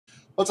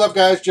What's up,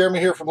 guys? Jeremy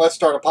here from Let's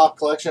Start a Pop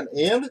Collection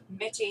and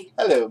Mitchie.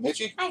 Hello,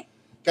 Mitchie. Hi.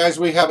 Guys,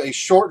 we have a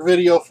short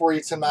video for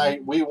you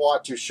tonight. We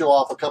want to show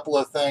off a couple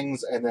of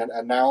things and then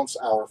announce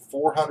our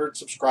 400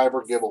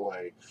 subscriber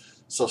giveaway.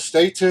 So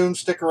stay tuned,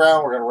 stick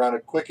around. We're going to run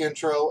a quick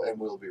intro and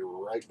we'll be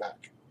right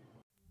back.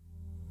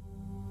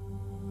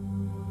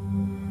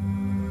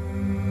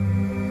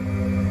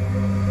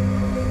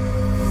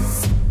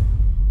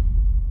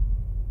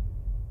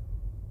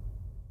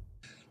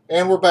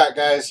 And we're back,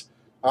 guys.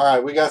 All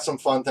right, we got some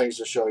fun things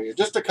to show you.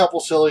 Just a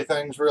couple silly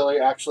things, really.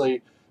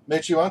 Actually,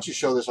 Mitchie, why don't you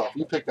show this off?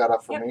 You picked that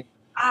up for me.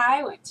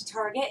 I went to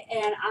Target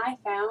and I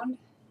found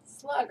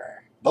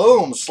Slugger.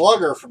 Boom,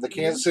 Slugger from the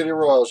Kansas City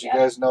Royals. You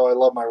guys know I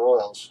love my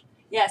Royals.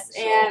 Yes,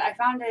 So, and I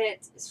found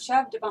it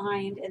shoved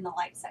behind in the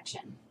light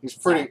section. He's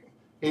pretty.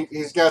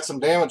 He's got some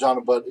damage on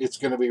him, but it's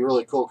going to be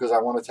really cool because I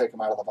want to take him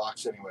out of the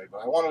box anyway. But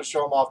I wanted to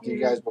show him off to you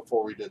guys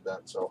before we did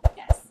that. So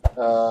Yes.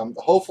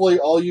 hopefully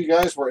all you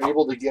guys were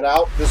able to get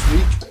out this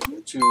week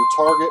to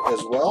Target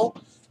as well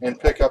and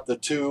pick up the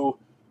two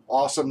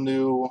awesome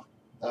new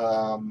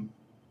Blacklight.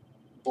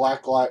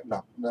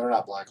 No, they're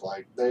not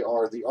Blacklight. They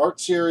are the Art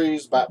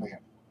Series Batman.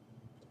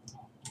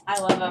 I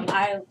love them.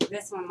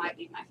 This one might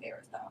be my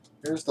favorite though.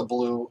 Here's the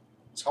blue.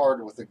 It's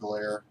hard with the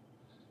glare.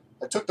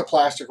 I took the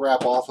plastic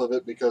wrap off of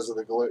it because of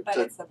the glare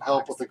to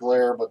help with the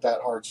glare, but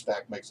that hard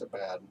stack makes it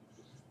bad.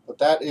 But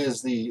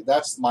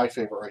that's my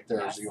favorite right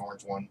there. Is the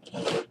orange one.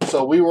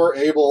 So we were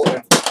able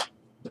and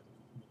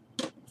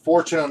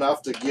fortunate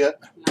enough to get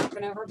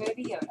Knocking over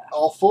Baby Yoda.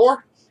 all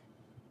four,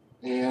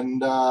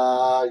 and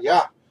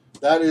yeah,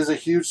 that is a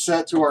huge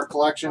set to our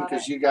collection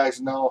because you guys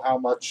know how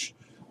much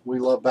we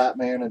love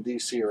Batman and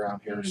DC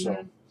around here.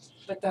 So,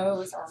 but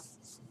those are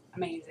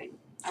amazing.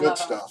 Good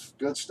stuff.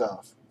 Good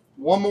stuff.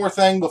 One more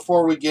thing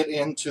before we get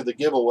into the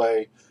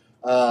giveaway.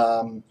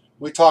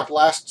 We talked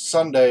last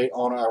Sunday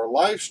on our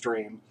live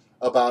stream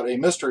about a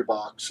mystery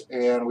box,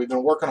 and we've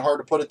been working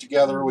hard to put it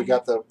together. We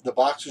got the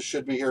boxes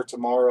should be here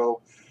tomorrow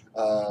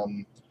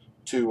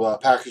to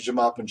package them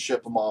up and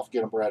ship them off,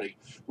 get them ready.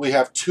 We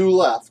have 2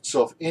 left,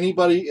 so if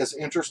anybody is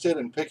interested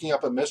in picking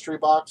up a mystery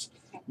box,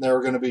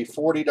 they're going to be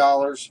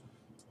 $40,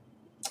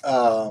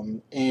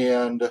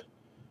 and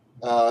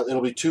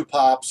it'll be 2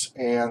 pops,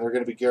 and they're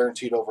going to be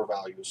guaranteed over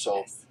value.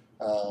 So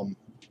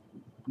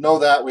know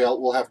that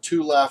we'll have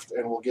 2 left,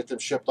 and we'll get them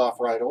shipped off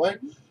right away.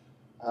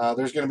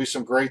 There's going to be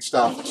some great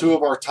stuff. 2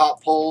 of our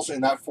top pulls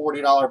in that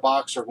 $40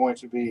 box are going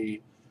to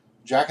be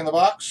Jack in the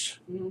Box,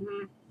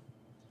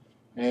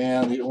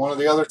 and one of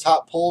the other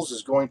top pulls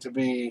is going to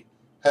be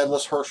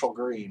Headless Herschel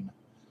Green.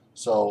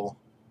 So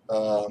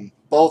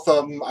both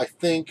of them, I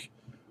think,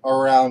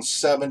 are around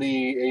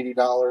 $70,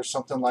 $80,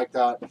 something like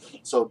that.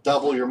 So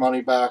double your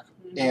money back.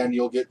 And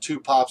you'll get 2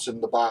 pops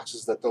in the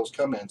boxes that those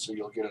come in, so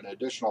you'll get an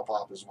additional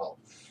pop as well.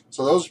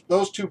 So those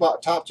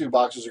top 2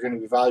 boxes are going to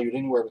be valued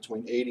anywhere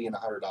between $80 and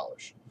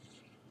 $100.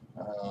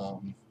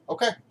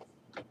 Okay.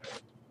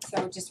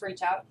 So just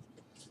reach out.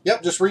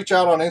 Yep, just reach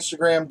out on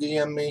Instagram,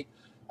 DM me,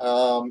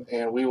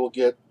 and we will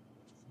get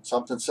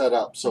something set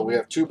up. So we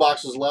have 2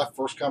 boxes left,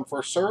 first come,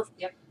 first serve.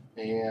 Yep.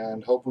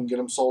 And hope we can get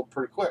them sold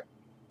pretty quick.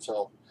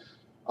 So,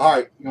 all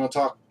right, you want to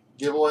talk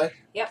giveaway?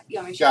 Yep. You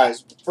want me to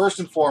Guys, first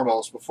and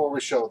foremost, before we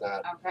show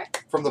that,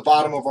 from the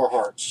bottom of our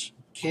hearts,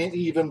 can't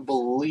even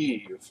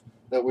believe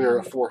that we are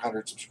at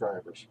 400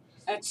 subscribers.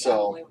 That's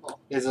so unbelievable.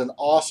 It's an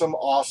awesome,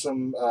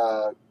 awesome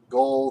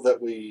goal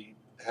that we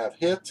have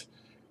hit,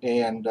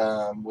 and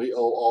we owe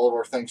all of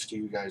our thanks to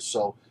you guys.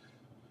 So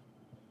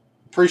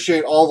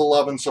appreciate all the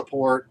love and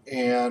support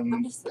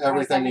and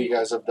everything you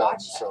guys have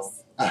done. So,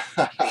 well,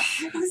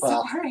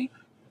 sorry.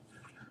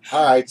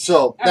 all right,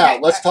 so now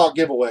let's talk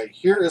giveaway.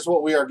 Here is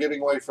what we are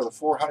giving away for the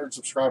 400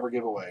 subscriber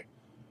giveaway.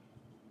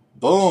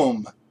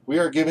 Boom! We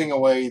are giving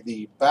away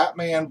the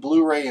Batman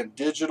Blu-ray and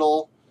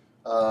digital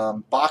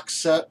box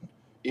set.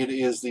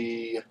 It's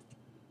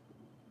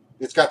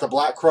got the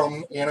Black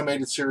Chrome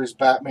animated series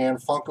Batman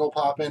Funko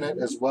Pop in it,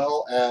 as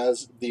well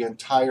as the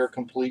entire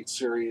complete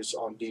series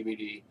on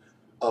DVD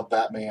of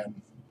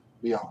Batman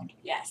Beyond.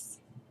 Yes.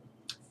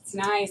 It's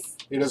nice.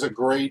 It is a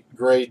great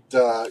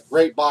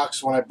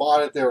box. When I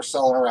bought it, they were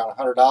selling around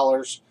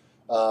 $100.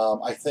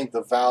 I think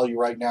the value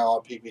right now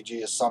on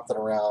PPG is something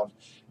around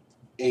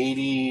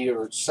 80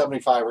 or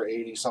 75 or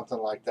 80, something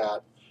like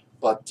that.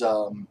 But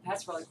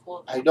that's really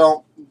cool.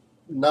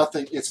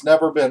 It's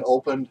never been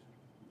opened.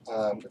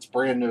 It's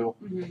brand new.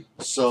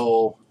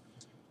 So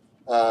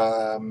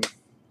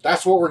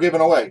that's what we're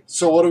giving away.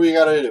 So what do we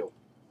got to do?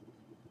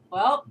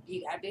 Well,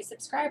 you got to be a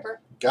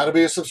subscriber. Got to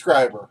be a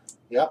subscriber.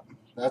 Yep.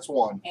 That's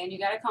one. And you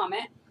got to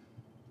comment.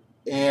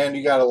 And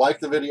you got to like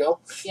the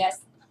video.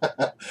 Yes.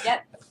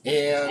 Yep.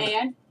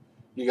 And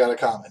you got to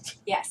comment.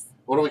 Yes.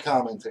 What are we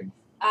commenting?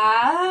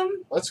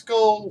 Let's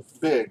go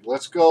big.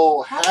 Let's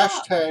go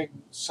hashtag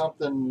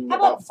something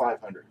about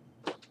 500.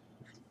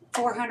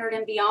 400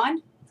 and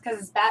beyond? Because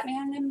it's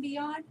Batman and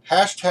beyond?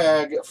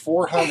 Hashtag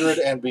 400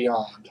 and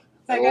beyond. Is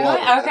that good?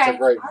 Okay. That's a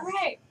great one. All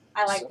right.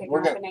 I like picking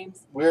up the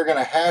names. We're going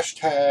to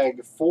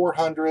hashtag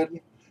 400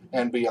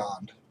 and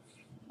beyond.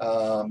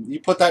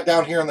 You put that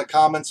down here in the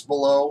comments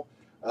below.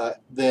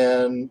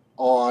 Then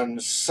on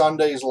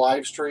Sunday's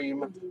live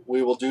stream, Mm-hmm.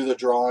 we will do the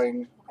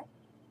drawing.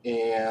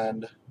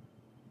 And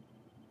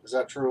is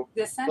that true?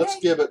 This Sunday? Let's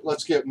give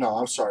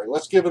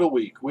it a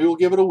week. We will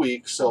give it a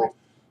week. So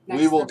Okay.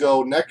 we will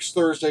go next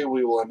Thursday.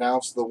 We will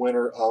announce the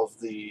winner of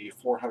the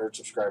 400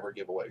 subscriber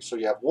giveaway. So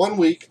you have 1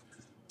 week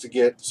to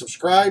get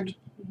subscribed,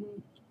 Mm-hmm.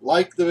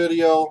 like the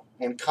video,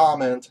 and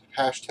comment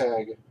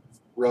hashtag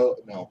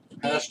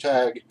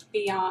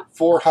Beyond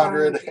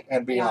 400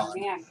 and beyond.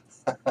 Man.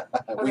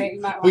 Okay, you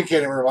might We want.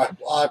 can't even remember.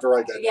 I'll have to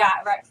write that down. Yeah,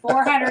 right.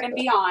 400 and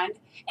beyond,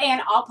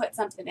 and I'll put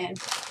something in.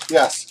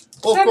 Yes.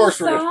 Well, of Some course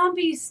we're gonna,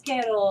 zombie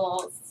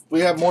Skittles.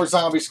 we have more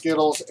zombie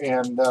Skittles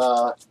and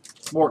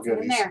more In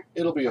goodies. there.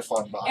 It'll be a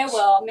fun box. It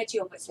will. Mitchie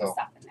will put some So.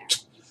 stuff in there.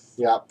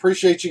 Yeah,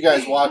 appreciate you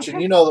guys watching.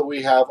 You know that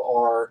we have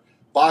our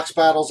box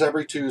battles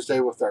every Tuesday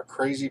with our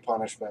crazy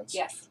punishments.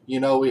 Yes. You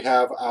know we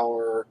have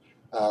our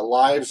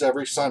lives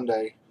every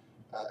Sunday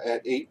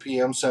at 8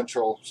 p.m.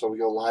 Central. So we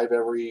go live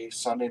every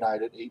Sunday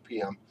night at 8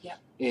 p.m. Yeah.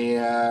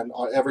 And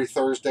on every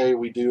Thursday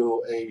we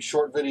do a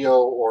short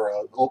video or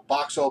a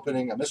box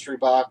opening, a mystery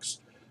box.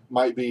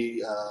 Might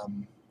be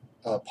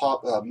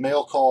a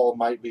mail call,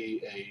 might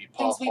be a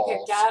pop Things we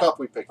haul, picked up stuff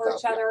we picked For up.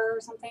 each other or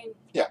something.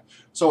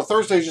 So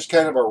Thursday's just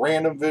kind of a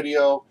random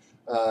video.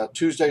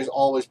 Tuesday's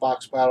always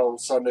box battle.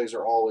 Sundays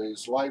are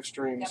always live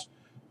streams.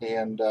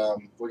 And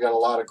we got a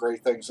lot of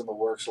great things in the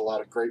works, a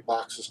lot of great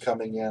boxes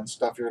coming in,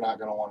 stuff you're not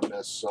going to want to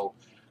miss. So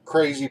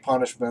crazy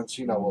punishments,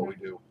 you know what we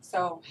do.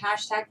 So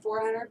hashtag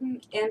 400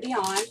 and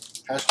beyond,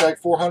 Hashtag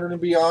 400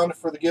 and beyond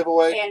for the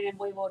giveaway. and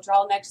we will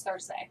draw next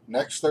Thursday.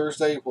 Next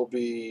Thursday we'll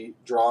be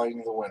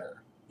drawing the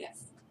winner.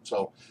 Yes.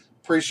 So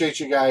appreciate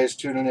you guys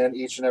tuning in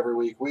each and every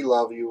week. We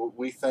love you.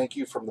 We thank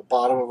you from the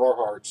bottom of our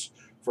hearts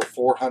for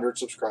 400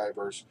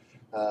 subscribers.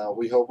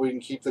 We hope we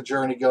can keep the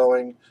journey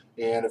going.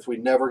 And if we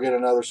never get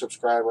another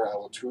subscriber, I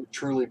will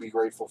truly be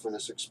grateful for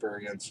this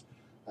experience.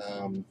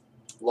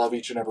 Love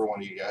each and every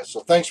one of you guys. So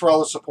thanks for all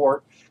the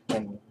support.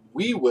 And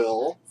we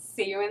will.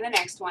 See you in the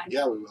next one.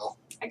 Yeah, we will.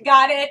 I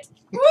got it.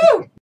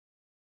 Woo!